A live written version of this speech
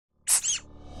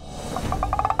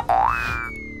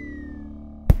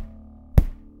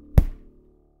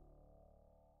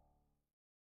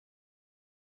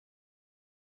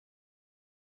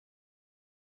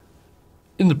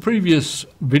In the previous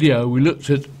video, we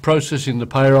looked at processing the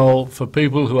payroll for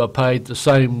people who are paid the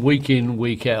same week in,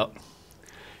 week out.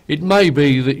 It may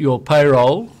be that your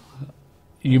payroll,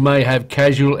 you may have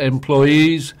casual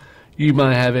employees, you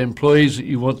may have employees that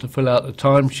you want to fill out the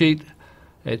timesheet,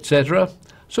 etc.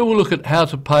 So we'll look at how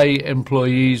to pay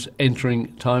employees entering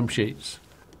timesheets.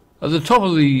 At the top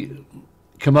of the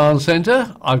command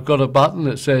center, I've got a button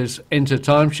that says Enter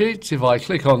Timesheets. If I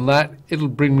click on that, it'll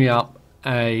bring me up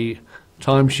a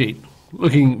timesheet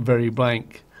looking very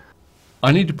blank.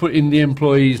 I need to put in the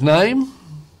employee's name.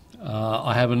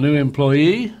 I have a new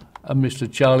employee, a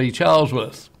Mr. Charlie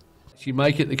Charlesworth. You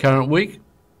make it the current week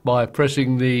by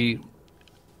pressing the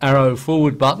arrow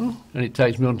forward button, and it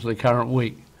takes me onto the current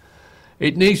week.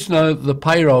 It needs to know the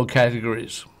payroll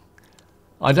categories.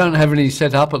 I don't have any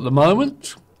set up at the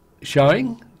moment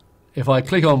showing. If I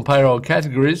click on payroll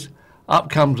categories, up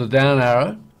comes the down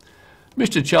arrow.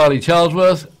 Mr. Charlie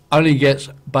Charlesworth only gets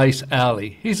base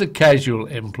hourly. He's a casual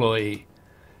employee.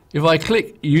 If I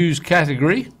click use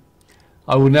category,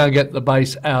 I will now get the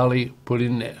base hourly put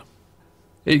in there.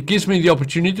 It gives me the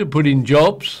opportunity to put in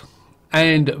jobs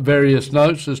and various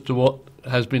notes as to what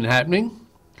has been happening.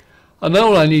 And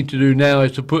all I need to do now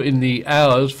is to put in the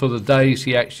hours for the days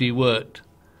he actually worked.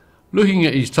 Looking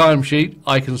at his timesheet,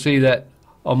 I can see that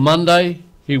on Monday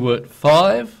he worked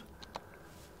 5.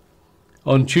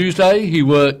 On Tuesday he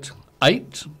worked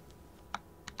 8.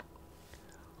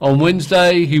 On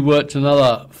Wednesday he worked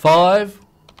another 5.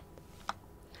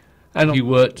 And he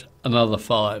worked another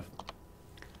 5,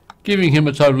 giving him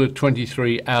a total of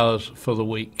 23 hours for the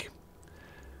week.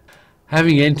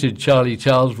 Having entered Charlie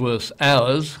Charlesworth's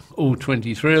hours, all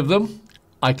 23 of them,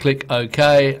 I click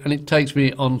OK, and it takes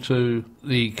me onto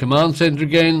the command center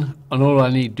again, and all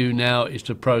I need to do now is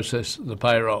to process the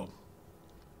payroll.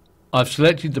 I've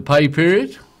selected the pay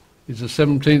period. It's the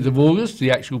 17th of August, the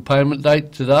actual payment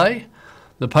date today.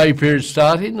 The pay period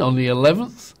starting on the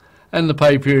 11th, and the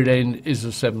pay period end is the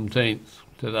 17th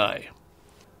today.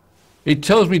 It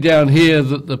tells me down here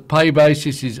that the pay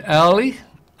basis is hourly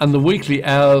and the weekly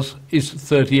hours is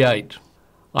 38.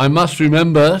 I must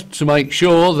remember to make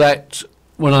sure that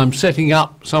when I'm setting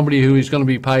up somebody who is going to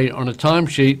be paid on a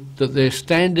timesheet, that their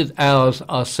standard hours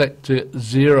are set to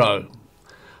 0.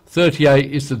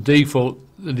 38 is the default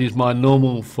that is my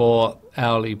normal for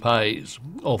hourly pays,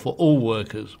 or for all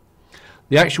workers.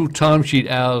 The actual timesheet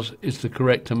hours is the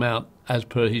correct amount as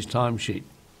per his timesheet.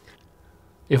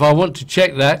 If I want to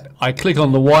check that, I click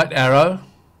on the white arrow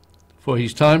for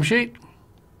his timesheet,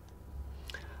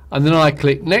 and then I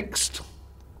click Next,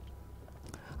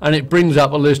 and it brings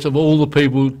up a list of all the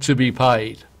people to be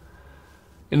paid.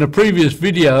 In a previous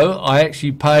video, I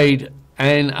actually paid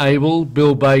Anne Abel,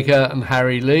 Bill Baker and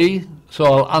Harry Lee, so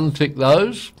I'll untick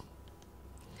those.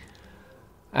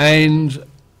 And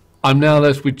I'm now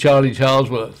left with Charlie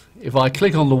Charlesworth. If I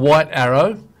click on the white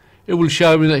arrow, it will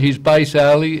show me that his base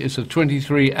hourly is the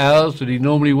 23 hours that he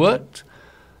normally worked.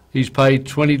 He's paid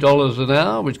 $20 an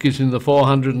hour, which gives him the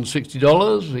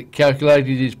 $460. It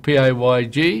calculated his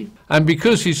PAYG. And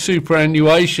because his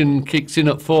superannuation kicks in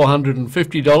at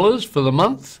 $450 for the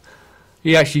month,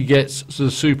 he actually gets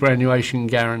the superannuation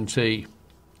guarantee.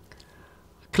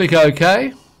 Click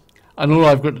OK, and all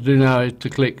I've got to do now is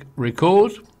to click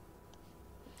Record.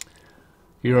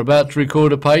 You're about to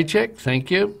record a paycheck.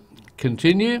 Thank you.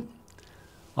 Continue.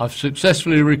 I've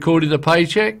successfully recorded a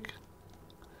paycheck,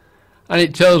 and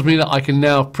it tells me that I can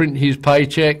now print his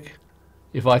paycheck.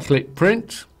 If I click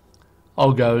Print,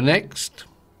 I'll go Next,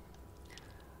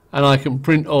 and I can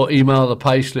print or email the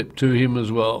payslip to him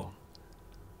as well.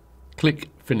 Click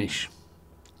Finish.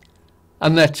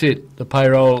 And that's it. The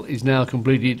payroll is now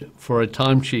completed for a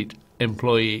timesheet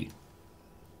employee.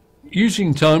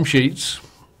 Using timesheets,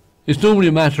 it's normally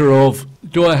a matter of,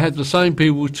 do I have the same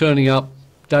people turning up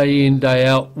day in, day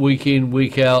out, week in,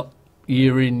 week out,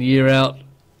 year in, year out,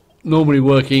 normally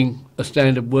working a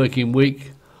standard working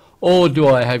week, or do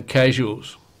I have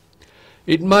casuals?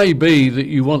 It may be that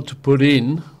you want to put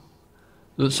in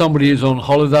that somebody is on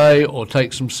holiday or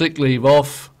take some sick leave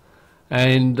off,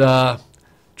 and to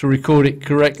record it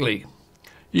correctly.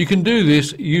 You can do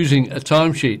this using a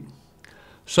timesheet.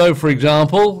 So for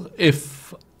example,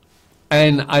 if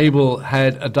Anne Abel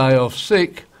had a day off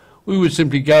sick, we would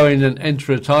simply go in and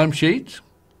enter a timesheet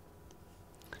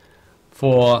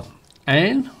for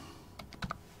Anne,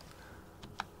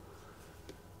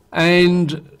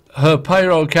 and her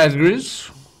payroll categories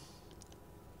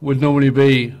would normally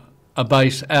be a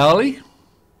base hourly.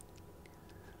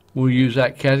 We'll use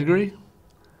that category,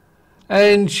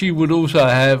 and she would also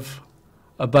have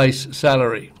a base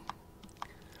salary.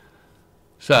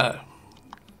 So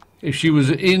if she was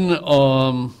in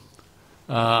on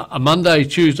a Monday,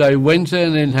 Tuesday, Wednesday,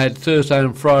 and then had Thursday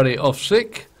and Friday off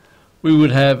sick, we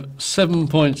would have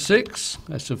 7.6,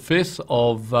 that's a fifth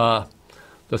of the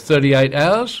 38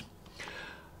 hours.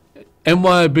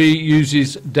 MYOB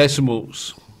uses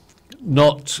decimals,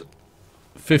 not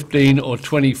 15 or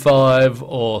 25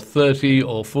 or 30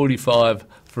 or 45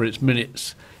 for its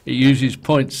minutes. It uses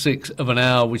 0.6 of an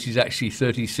hour, which is actually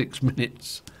 36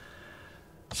 minutes.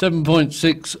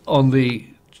 7.6 on the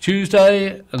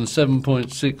Tuesday and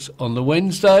 7.6 on the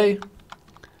Wednesday.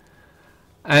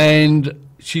 And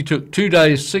she took 2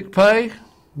 days sick pay,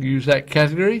 use that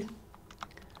category.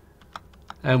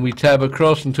 And we tab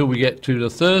across until we get to the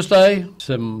Thursday,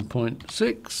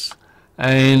 7.6,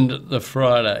 and the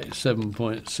Friday,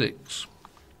 7.6.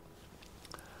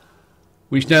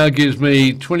 Which now gives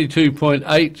me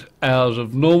 22.8 hours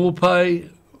of normal pay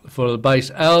for the base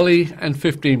hourly and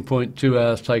 15.2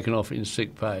 hours taken off in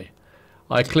sick pay.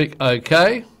 I click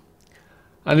OK,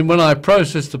 and then when I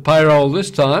process the payroll this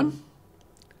time,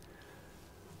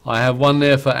 I have one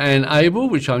there for Anne Abel,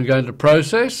 which I'm going to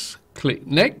process. Click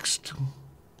Next.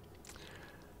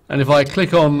 And if I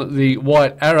click on the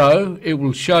white arrow, it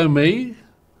will show me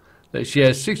that she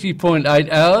has 60.8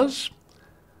 hours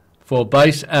for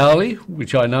base hourly,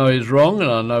 which I know is wrong,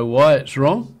 and I know why it's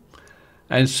wrong,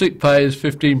 and sick pay is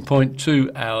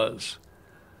 15.2 hours.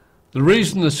 The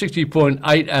reason the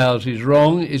 60.8 hours is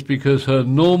wrong is because her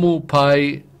normal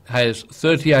pay has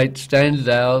 38 standard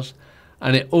hours,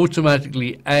 and it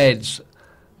automatically adds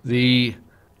the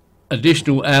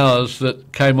additional hours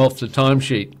that came off the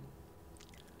timesheet.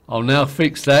 I'll now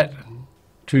fix that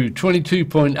to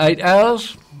 22.8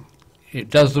 hours. It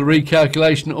does the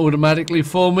recalculation automatically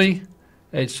for me,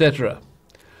 etc.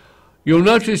 You'll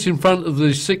notice in front of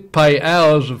the sick pay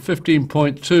hours of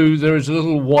 15.2 there is a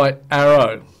little white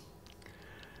arrow.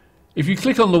 If you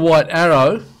click on the white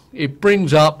arrow, it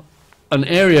brings up an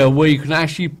area where you can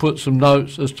actually put some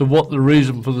notes as to what the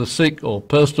reason for the sick or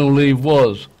personal leave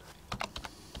was.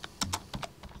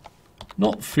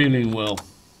 Not feeling well.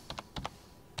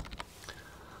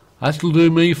 That'll do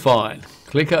me fine.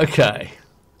 Click OK.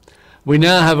 We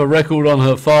now have a record on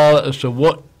her file as to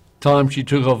what time she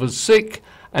took off as sick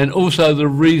and also the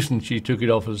reason she took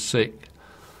it off as sick.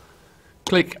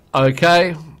 Click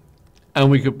OK,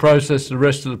 and we could process the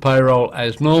rest of the payroll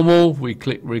as normal. We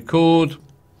click Record.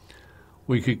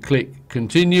 We could click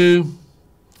Continue.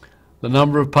 The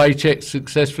number of paychecks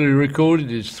successfully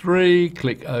recorded is 3.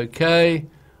 Click OK.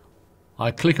 I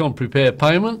click on Prepare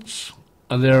Payments,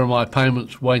 and there are my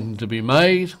payments waiting to be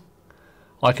made.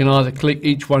 I can either click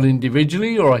each one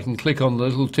individually, or I can click on the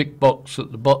little tick box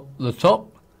at the top.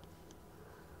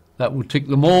 That will tick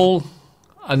them all,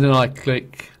 and then I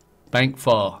click Bank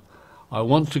File. I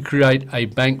want to create a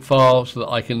bank file so that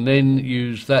I can then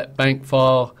use that bank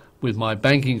file with my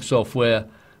banking software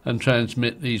and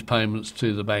transmit these payments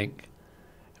to the bank.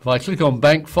 If I click on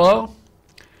Bank File,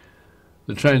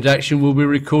 the transaction will be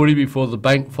recorded before the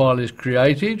bank file is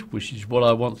created, which is what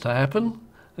I want to happen,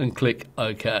 and click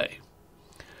OK.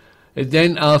 It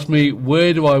then asks me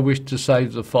where do I wish to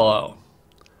save the file.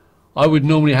 I would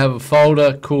normally have a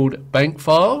folder called Bank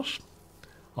Files.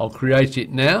 I'll create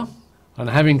it now, and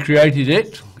having created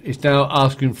it, it's now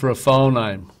asking for a file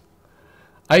name.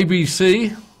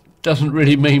 ABC doesn't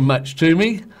really mean much to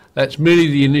me. That's merely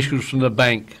the initials from the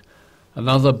bank,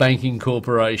 another banking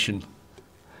corporation.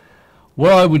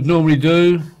 What I would normally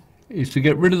do is to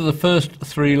get rid of the first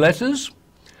 3 letters,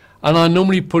 and I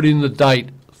normally put in the date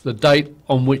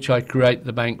on which I create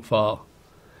the bank file,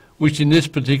 which in this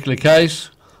particular case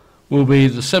will be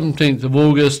the 17th of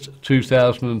August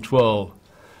 2012.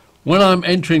 When I'm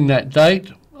entering that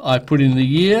date, I put in the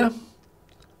year,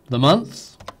 the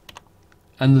month,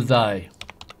 and the day.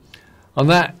 And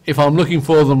that, if I'm looking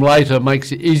for them later,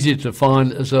 makes it easier to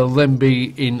find, as they'll then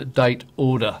be in date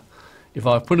order. If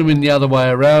I put them in the other way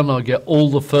around, I'll get all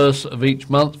the firsts of each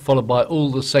month followed by all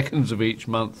the seconds of each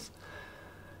month.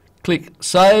 Click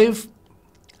Save,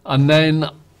 and then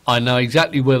I know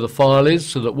exactly where the file is,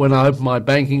 so that when I open my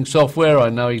banking software I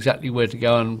know exactly where to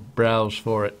go and browse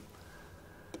for it.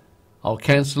 I'll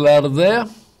cancel out of there,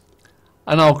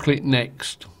 and I'll click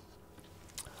Next.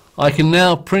 I can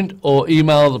now print or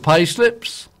email the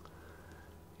payslips.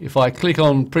 If I click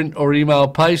on Print or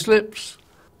Email Payslips,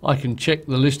 I can check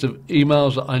the list of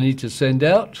emails that I need to send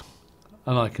out,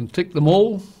 and I can tick them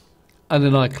all, and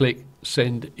then I click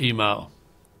Send Email.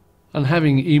 And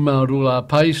having emailed all our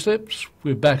payslips,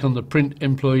 we're back on the Print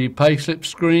Employee Payslip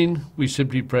screen. We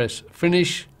simply press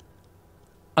Finish,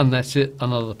 and that's it,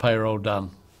 another payroll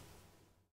done.